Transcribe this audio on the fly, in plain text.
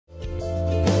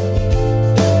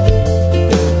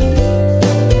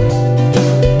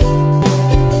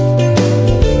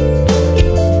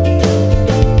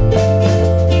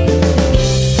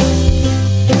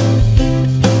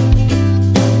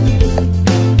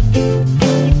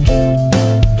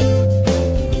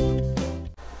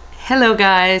Hello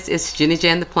guys, it's Jenny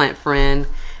Jan the Plant Friend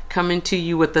coming to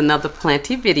you with another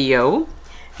planty video.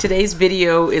 Today's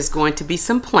video is going to be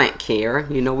some plant care.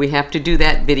 You know, we have to do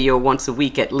that video once a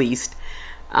week at least.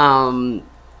 And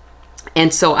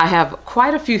so I have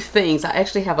quite a few things. I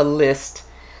actually have a list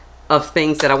of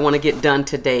things that I want to get done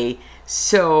today.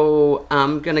 So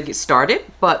I'm gonna get started,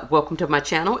 but welcome to my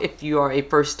channel if you are a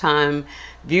first-time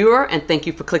viewer, and thank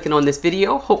you for clicking on this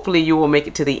video. Hopefully you will make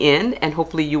it to the end, and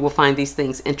hopefully you will find these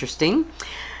things interesting.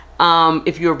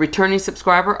 If you're a returning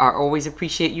subscriber, I always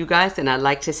appreciate you guys, and I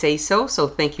like to say so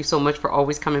thank you so much for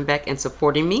always coming back and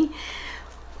supporting me.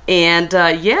 And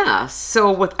yeah,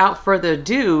 so without further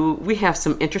ado, we have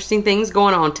some interesting things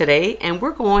going on today, and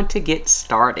we're going to get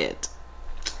started.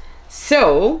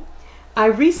 So I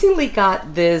recently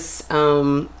got this,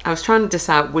 I was trying to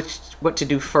decide what to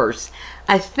do first.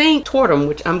 I think Tortum,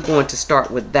 which I'm going to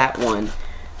start with that one,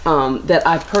 that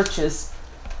I purchased.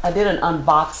 I did an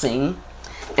unboxing,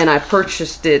 and I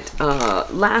purchased it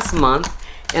last month,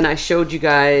 and I showed you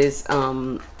guys,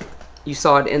 you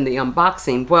saw it in the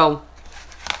unboxing. Well,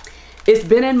 it's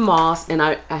been in moss, and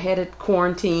I had it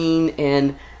quarantined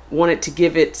and wanted to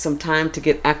give it some time to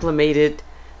get acclimated,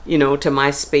 you know, to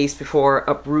my space before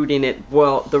uprooting it.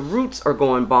 Well, the roots are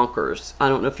going bonkers. I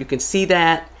don't know if you can see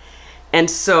that.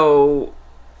 And so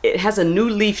it has a new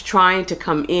leaf trying to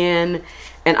come in,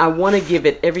 and I want to give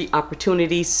it every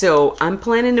opportunity. So I'm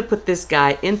planning to put this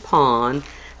guy in pond.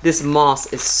 This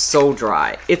moss is so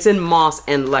dry. It's in moss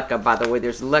and leca, by the way.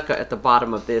 There's leca at the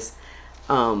bottom of this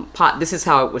pot. This is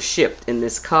how it was shipped, in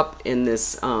this cup, in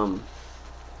this moss.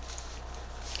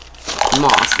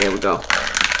 There we go.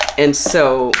 And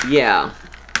so, yeah,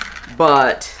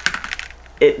 but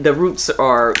the roots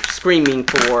are screaming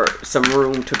for some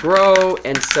room to grow.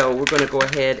 And so we're going to go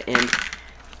ahead and,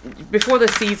 before the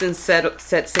season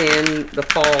sets in, the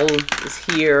fall is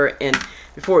here, and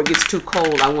before it gets too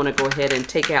cold, I want to go ahead and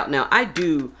take out. Now, I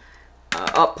do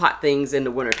up pot things in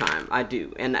the wintertime. I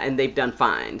do, and they've done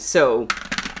fine. So,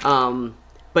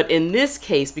 but in this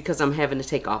case, because I'm having to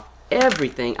take off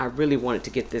everything, I really wanted to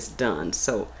get this done.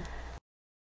 So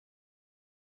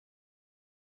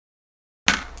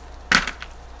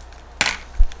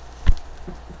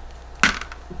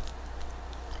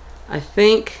I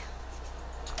think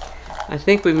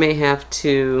we may have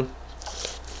to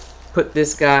put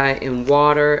this guy in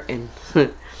water and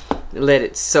let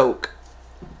it soak.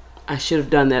 I should have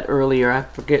done that earlier. I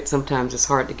forget sometimes it's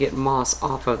hard to get moss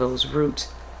off of those roots.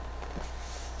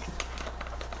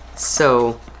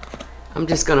 So I'm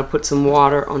just gonna put some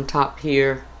water on top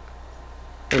here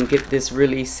and get this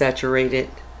really saturated,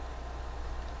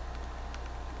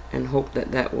 and hope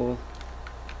that that will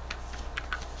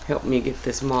help me get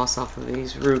this moss off of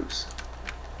these roots.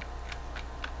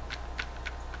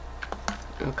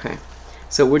 Okay,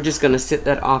 so we're just going to sit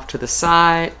that off to the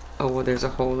side. Oh, well, there's a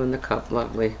hole in the cup.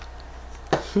 Lovely.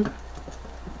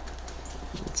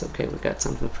 It's okay, we got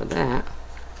something for that.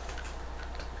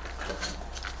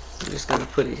 I'm just going to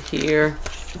put it here.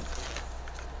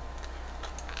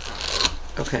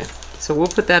 Okay, so we'll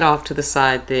put that off to the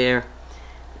side there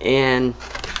and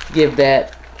give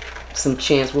that some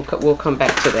chance. We'll come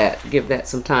back to that, give that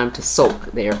some time to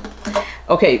soak there.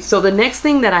 Okay, so the next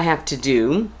thing that I have to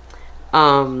do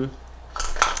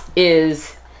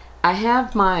is I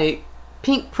have my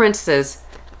pink princess,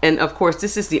 and of course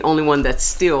this is the only one that's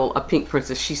still a pink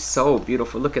princess. She's so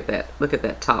beautiful. Look at that. Look at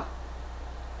that top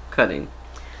cutting.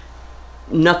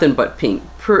 Nothing but pink.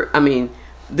 I mean,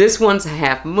 this one's a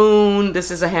half moon.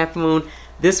 This is a half moon.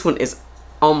 This one is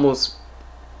almost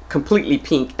completely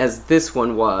pink, as this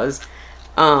one was.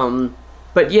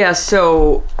 But yeah,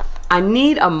 so I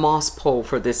need a moss pole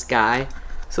for this guy.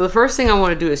 So the first thing I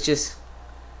want to do is just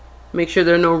make sure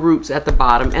there are no roots at the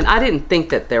bottom, and I didn't think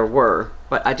that there were,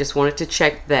 but I just wanted to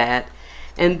check that.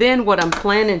 And then what I'm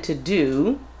planning to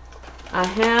do, I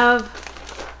have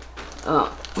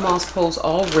moss poles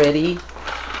all ready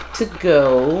to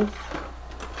go,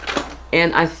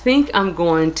 and I think I'm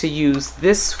going to use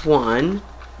this one.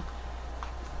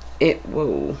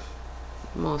 Whoa,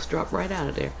 moss dropped right out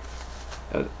of there.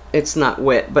 It's not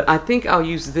wet, but I think I'll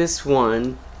use this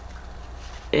one,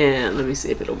 and let me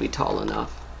see if it'll be tall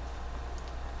enough.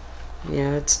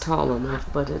 Yeah, it's tall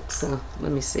enough, but it's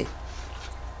let me see.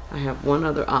 I have one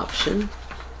other option.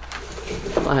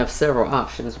 Well, I have several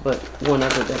options, but one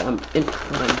other that I'm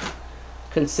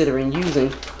considering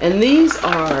using. And these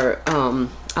are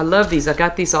I love these. I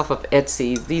got these off of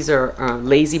Etsy. These are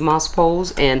lazy moss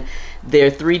poles, and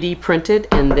they're 3D printed,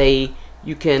 and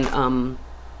you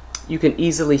can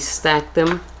easily stack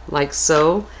them like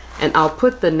so. And I'll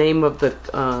put the name of the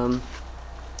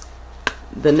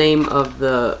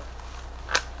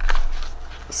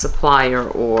supplier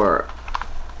or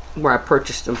where I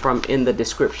purchased them from in the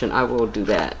description. I will do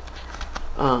that.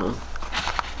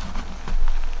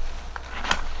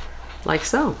 Like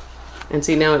so. And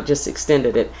see, now it just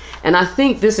extended it. And I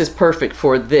think this is perfect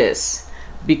for this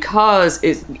because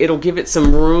it'll give it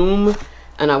some room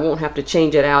and I won't have to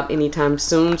change it out anytime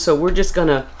soon. So we're just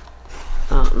gonna,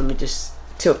 let me just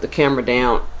tilt the camera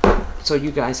down so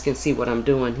you guys can see what I'm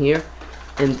doing here.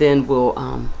 And then we'll,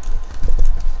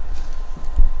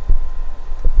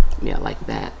 yeah, like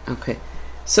that. Okay.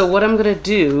 So what I'm gonna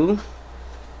do,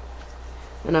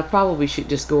 and I probably should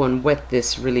just go and wet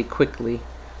this really quickly.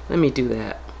 Let me do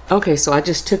that. Okay, so I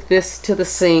just took this to the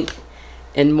sink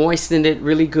and moistened it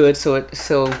really good so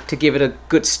to give it a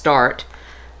good start,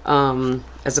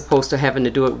 as opposed to having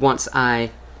to do it once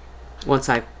I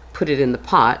put it in the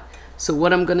pot. So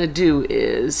what I'm gonna do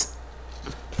is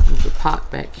move the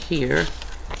pot back here.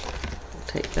 I'll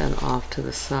take that off to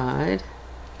the side.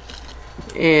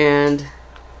 And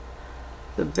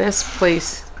the best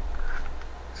place,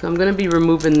 so I'm gonna be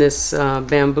removing this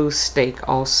bamboo stake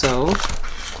also.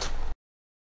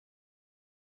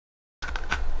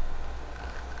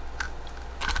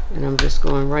 And I'm just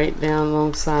going right down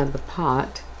alongside the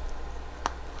pot.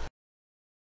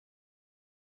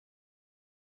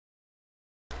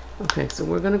 Okay, so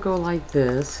we're gonna go like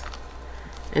this.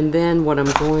 And then what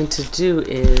I'm going to do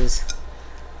is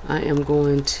I am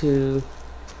going to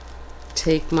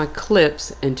take my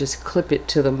clips and just clip it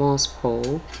to the moss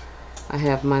pole. I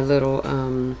have my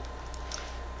little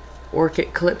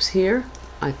orchid clips here.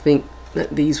 I think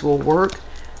that these will work.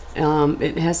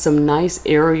 It has some nice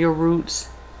area roots.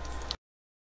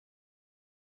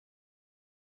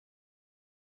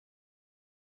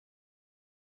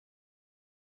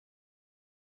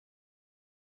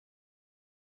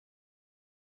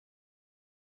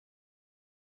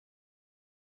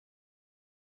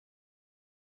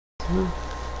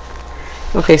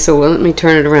 Okay, so let me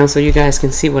turn it around so you guys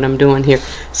can see what I'm doing here.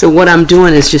 So what I'm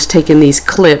doing is just taking these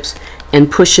clips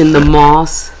and pushing the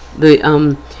moss, the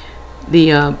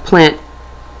plant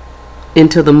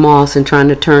into the moss and trying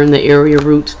to turn the area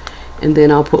roots. And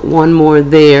then I'll put one more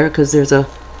there because there's a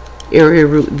area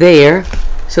root there.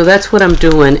 So that's what I'm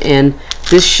doing, and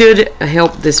this should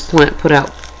help this plant put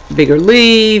out bigger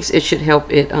leaves. It should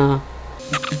help it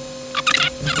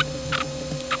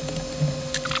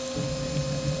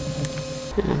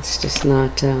it's just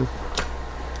not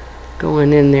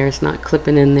going in there. It's not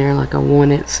clipping in there like I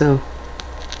want it, so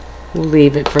we'll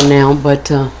leave it for now.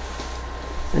 But I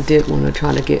did want to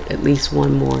try to get at least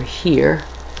one more here.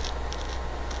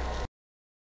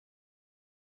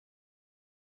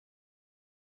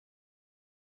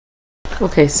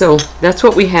 Okay, so that's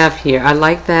what we have here. I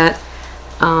like that.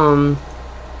 I'm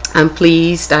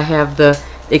pleased. I have the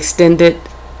extended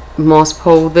moss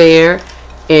pole there,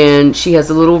 and she has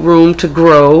a little room to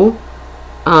grow,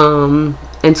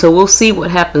 and so we'll see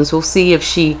what happens. We'll see if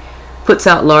she puts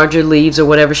out larger leaves or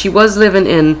whatever. She was living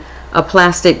in a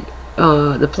plastic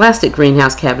the plastic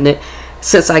greenhouse cabinet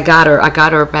since I got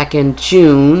her back in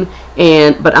June,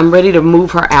 but I'm ready to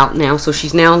move her out now. So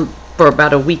she's now for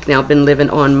about a week now been living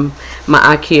on my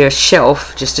IKEA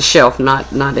shelf, just a shelf,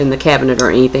 not in the cabinet or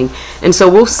anything. And so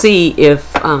we'll see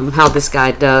if how this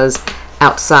guy does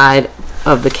outside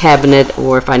of the cabinet,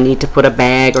 or if I need to put a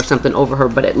bag or something over her.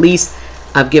 But at least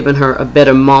I've given her a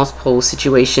better moss pole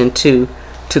situation to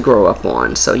grow up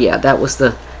on. So yeah, that was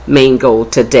the main goal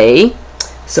today.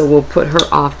 So we'll put her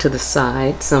off to the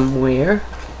side somewhere.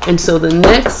 And so the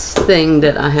next thing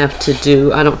that I have to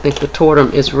do, I don't think the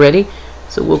tortum is ready,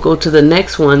 so we'll go to the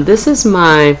next one. This is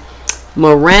my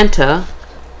Maranta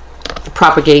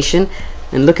propagation,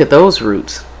 and look at those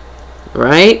roots,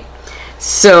 right?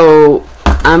 So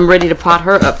I'm ready to pot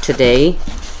her up today.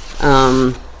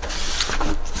 I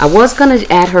was going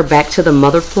to add her back to the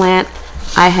mother plant.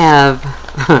 I have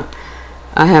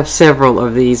several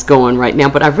of these going right now,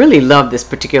 but I really love this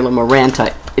particular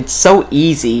Maranta. It's so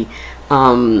easy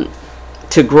to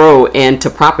grow and to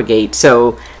propagate.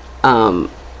 So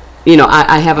you know,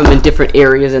 I have them in different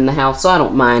areas in the house, so I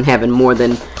don't mind having more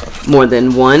than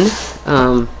one.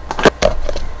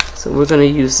 So we're going to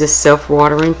use this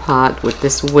self-watering pot with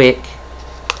this wick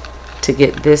to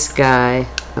get this guy.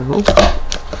 Oh,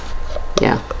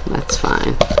 yeah, that's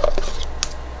fine.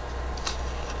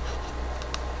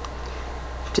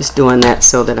 Just doing that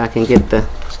so that I can get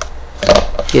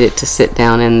it to sit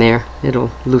down in there. It'll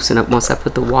loosen up once I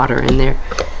put the water in there.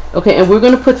 Okay, and we're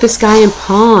going to put this guy in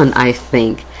pawn, I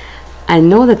think. I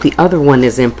know that the other one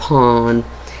is in pawn.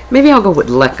 Maybe I'll go with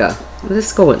Leca.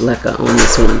 Let's go with Leca on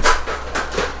this one.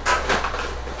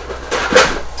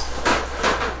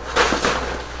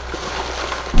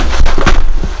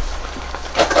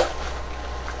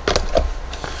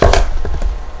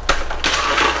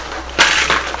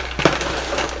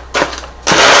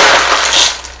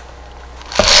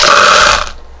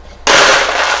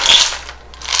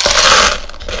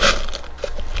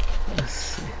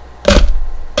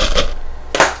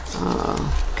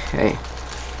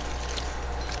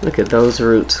 at those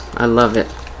roots. I love it.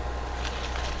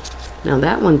 Now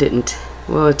that one didn't,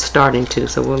 well, it's starting to,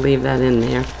 so we'll leave that in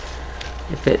there.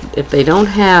 If they don't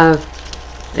have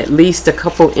at least a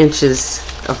couple inches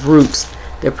of roots,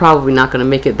 they're probably not going to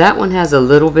make it. That one has a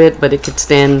little bit, but it could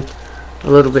stand a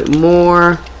little bit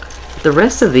more. The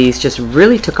rest of these just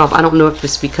really took off. I don't know if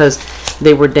it's because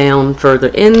they were down further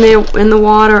in there in the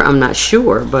water. I'm not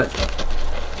sure, but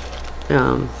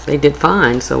they did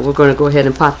fine. So we're going to go ahead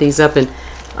and pot these up, and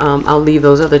I'll leave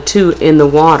those other two in the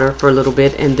water for a little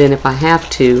bit, and then if I have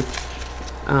to,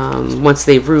 once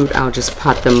they root, I'll just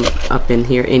pot them up in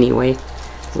here anyway.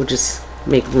 We'll just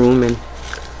make room and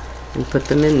put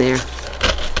them in there.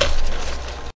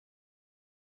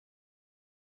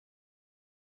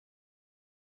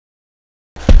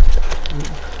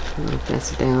 I don't know if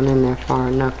that's down in there far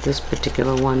enough. This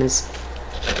particular one is,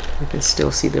 I can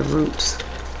still see the roots.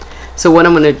 So what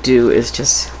I'm going to do is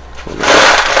just put a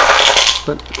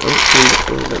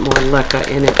little bit more leca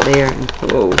in it there. And,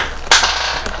 whoa.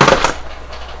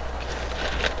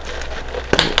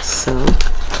 Like so.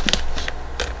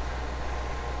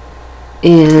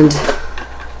 And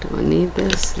do I need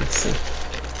this? Let's see.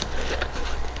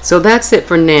 So that's it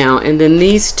for now. And then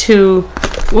these two,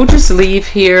 we'll just leave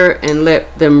here and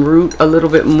let them root a little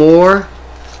bit more.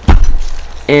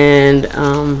 And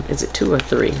is it 2 or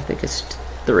 3? I think it's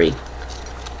 3.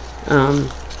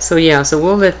 So yeah, so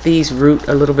we'll let these root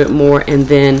a little bit more and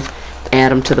then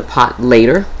add them to the pot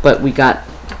later. But we got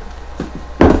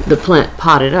the plant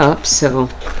potted up, so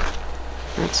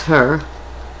that's her.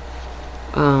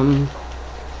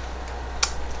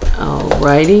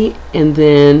 Alrighty, and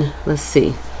then let's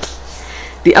see.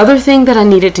 The other thing that I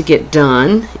needed to get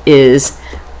done is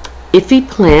Iffy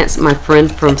Plants, my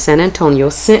friend from San Antonio,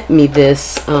 sent me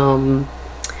this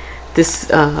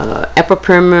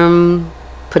Epipremnum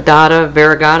pedata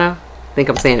variegata. I think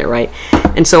I'm saying it right.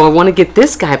 And so I want to get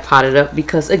this guy potted up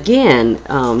because, again,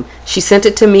 she sent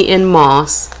it to me in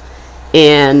moss,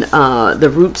 and the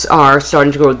roots are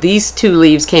starting to grow. These 2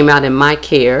 leaves came out in my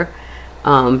care.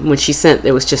 When she sent,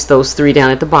 it was just those 3 down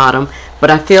at the bottom.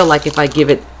 But I feel like if I give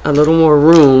it a little more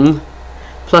room,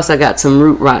 plus I got some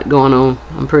root rot going on.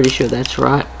 I'm pretty sure that's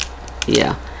right.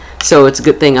 Yeah. So it's a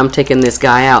good thing I'm taking this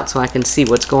guy out so I can see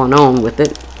what's going on with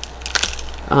it.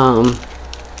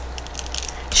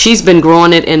 She's been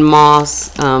growing it in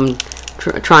moss,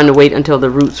 trying to wait until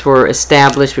the roots were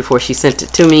established before she sent it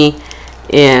to me.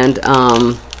 And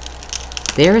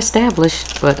they're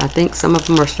established, but I think some of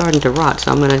them are starting to rot.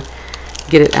 So I'm going to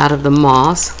get it out of the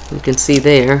moss. You can see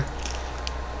there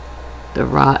the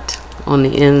rot on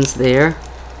the ends there.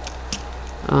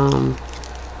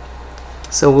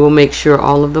 So we'll make sure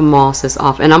all of the moss is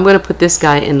off, and I'm going to put this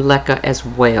guy in leca as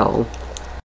well.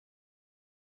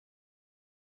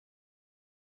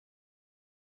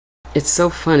 It's so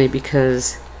funny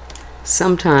because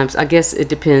sometimes, I guess it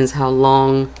depends how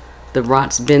long the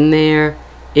rot's been there,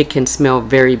 it can smell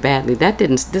very badly.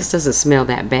 This doesn't smell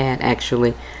that bad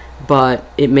actually, but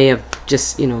it may have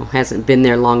just, you know, hasn't been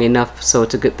there long enough, so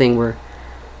it's a good thing we're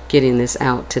getting this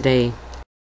out today.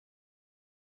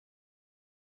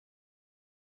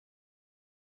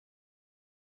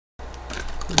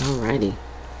 Alrighty,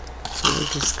 so we're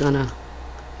just gonna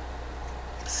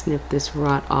snip this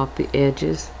rot off the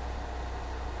edges.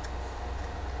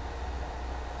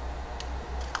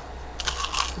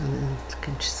 And then you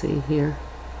can see here,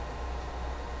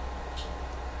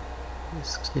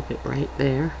 just snip it right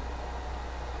there.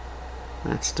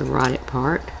 That's the rotted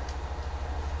part.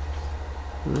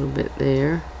 A little bit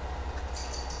there.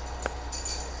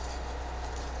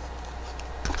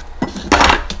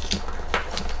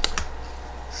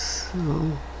 So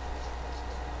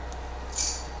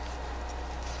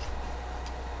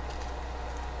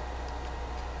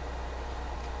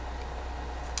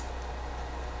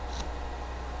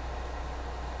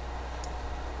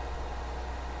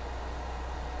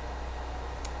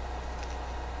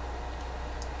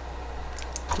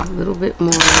a little bit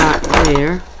more rot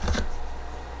there.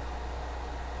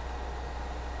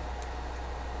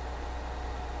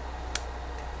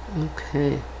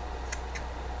 Okay.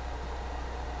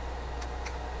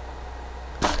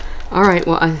 Alright,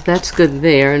 well that's good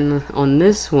there. And on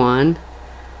this one,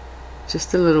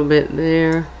 just a little bit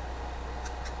there.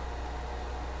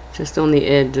 Just on the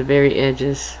edge, the very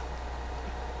edges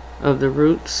of the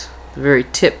roots. The very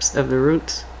tips of the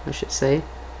roots, I should say.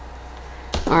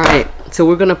 Alright, so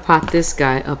we're going to pot this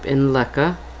guy up in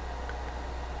leca.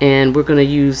 And we're going to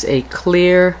use a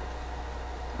clear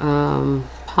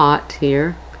pot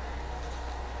here.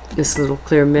 This little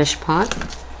clear mesh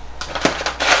pot.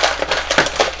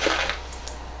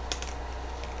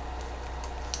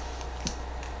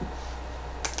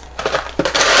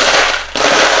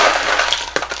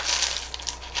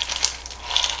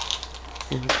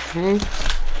 Okay.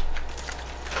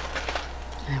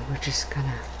 And we're just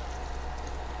gonna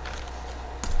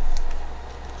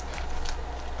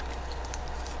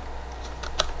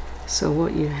so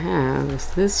what you have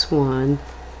is this one.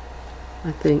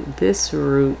 I think this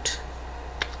root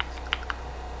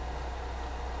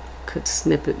could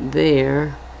snip it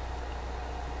there.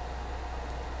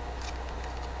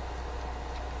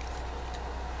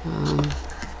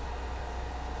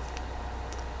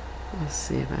 Let's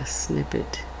see if I snip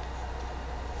it.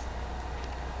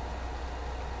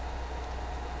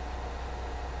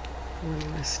 Where do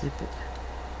I snip it?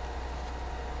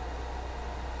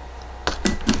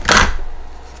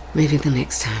 Maybe the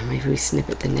next time. Maybe we snip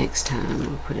it the next time.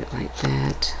 We'll put it like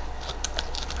that.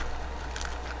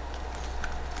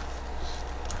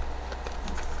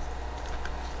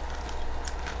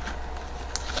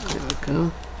 There we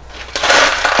go.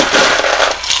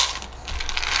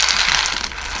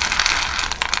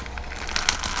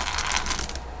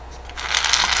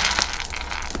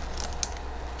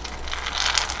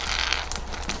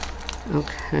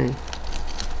 Okay.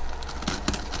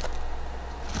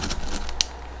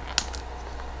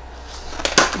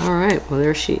 All right, well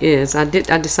there she is. I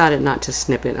decided not to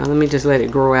snip it. Let me just let it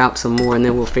grow out some more and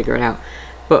then we'll figure it out.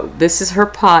 But this is her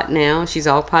pot now. She's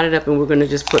all potted up and we're going to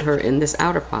just put her in this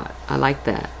outer pot. I like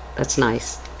that. That's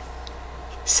nice.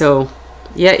 So,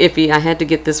 yeah, Iffy, I had to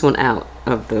get this one out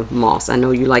of the moss. I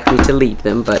know you like me to leave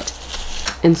them, but...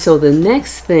 And so the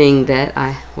next thing that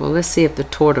well, let's see if the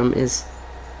tortum is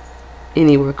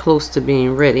anywhere close to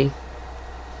being ready.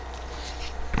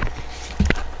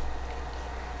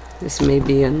 This may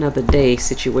be another day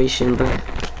situation, but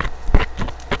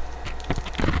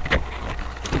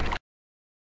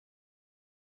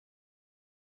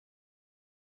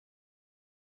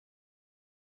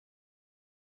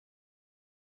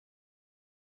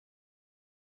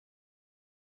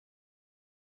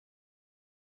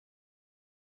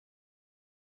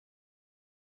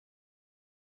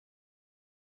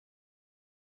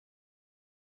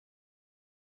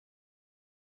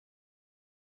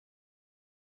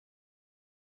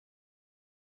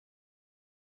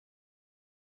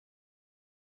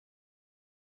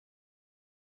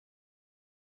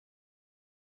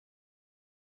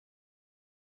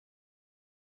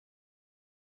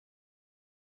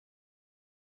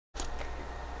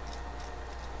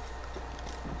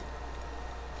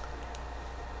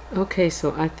okay,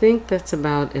 so I think that's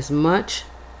about as much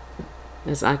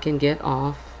as I can get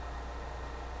off.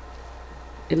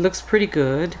 It looks pretty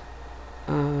good.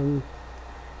 And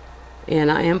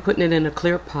I am putting it in a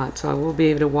clear pot, so I will be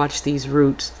able to watch these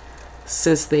roots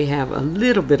since they have a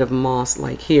little bit of moss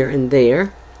like here and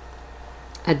there.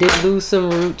 I did lose some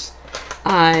roots.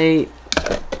 Let's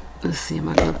see, am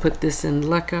I going to put this in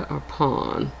leca or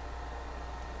pon?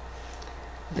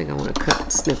 I think I want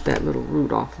to snip that little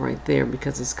root off right there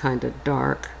because it's kind of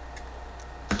dark.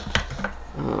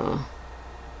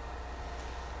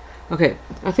 Okay,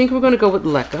 I think we're going to go with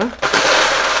leca.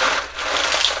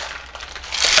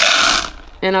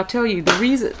 And I'll tell you the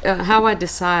reason how I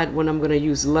decide when I'm going to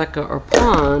use leca or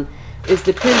pon is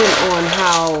dependent on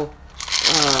how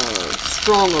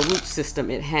strong a root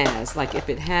system it has. Like if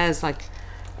it has like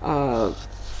a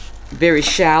very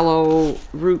shallow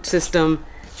root system,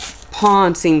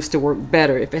 pon seems to work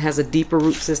better. If it has a deeper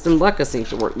root system, leca seems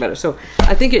to work better. So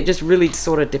I think it just really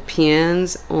sort of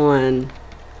depends on,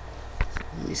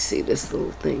 let me see this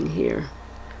little thing here.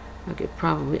 I could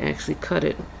probably actually cut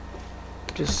it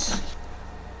just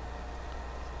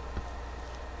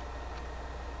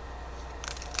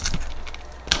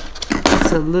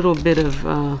a little bit of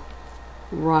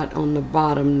rot on the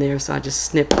bottom there, so I just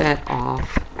snip that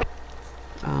off.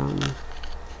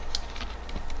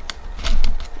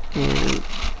 And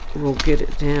we'll get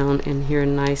it down in here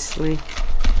nicely.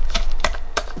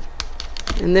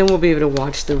 And then we'll be able to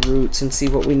watch the roots and see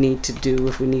what we need to do,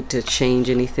 if we need to change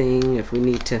anything, if we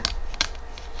need to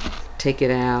take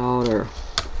it out or...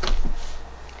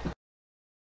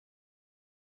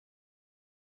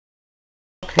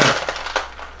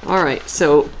 All right,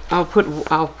 so I'll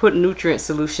put nutrient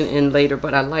solution in later,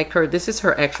 but I like her. This is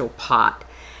her actual pot,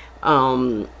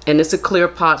 and it's a clear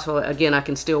pot. So again, I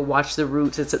can still watch the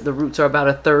roots. The roots are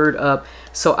about 1/3 up,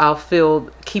 so I'll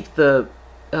keep the.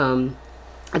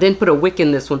 I didn't put a wick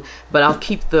in this one, but I'll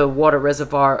keep the water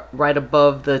reservoir right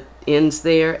above the ends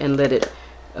there and let it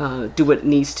do what it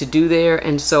needs to do there.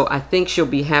 And so I think she'll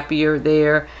be happier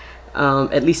there.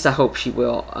 At least I hope she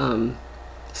will.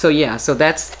 So yeah, so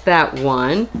that's that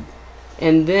one.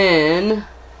 And then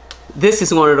this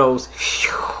is one of those,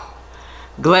 whew,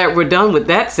 glad we're done with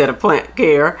that set of plant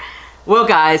care. Well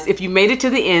guys, if you made it to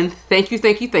the end, thank you,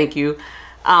 thank you, thank you.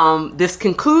 This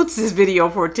concludes this video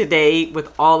for today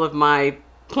with all of my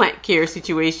plant care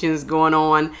situations going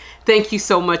on. Thank you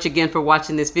so much again for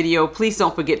watching this video. Please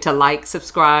don't forget to like,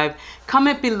 subscribe,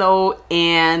 comment below,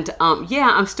 and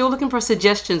yeah, I'm still looking for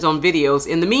suggestions on videos.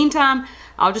 In the meantime,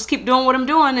 I'll just keep doing what I'm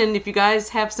doing, and if you guys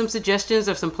have some suggestions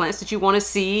of some plants that you want to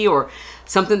see or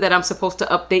something that I'm supposed to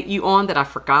update you on that I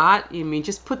forgot,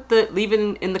 just leave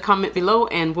it in the comment below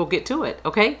and we'll get to it.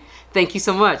 Okay, thank you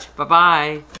so much. Bye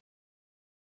bye.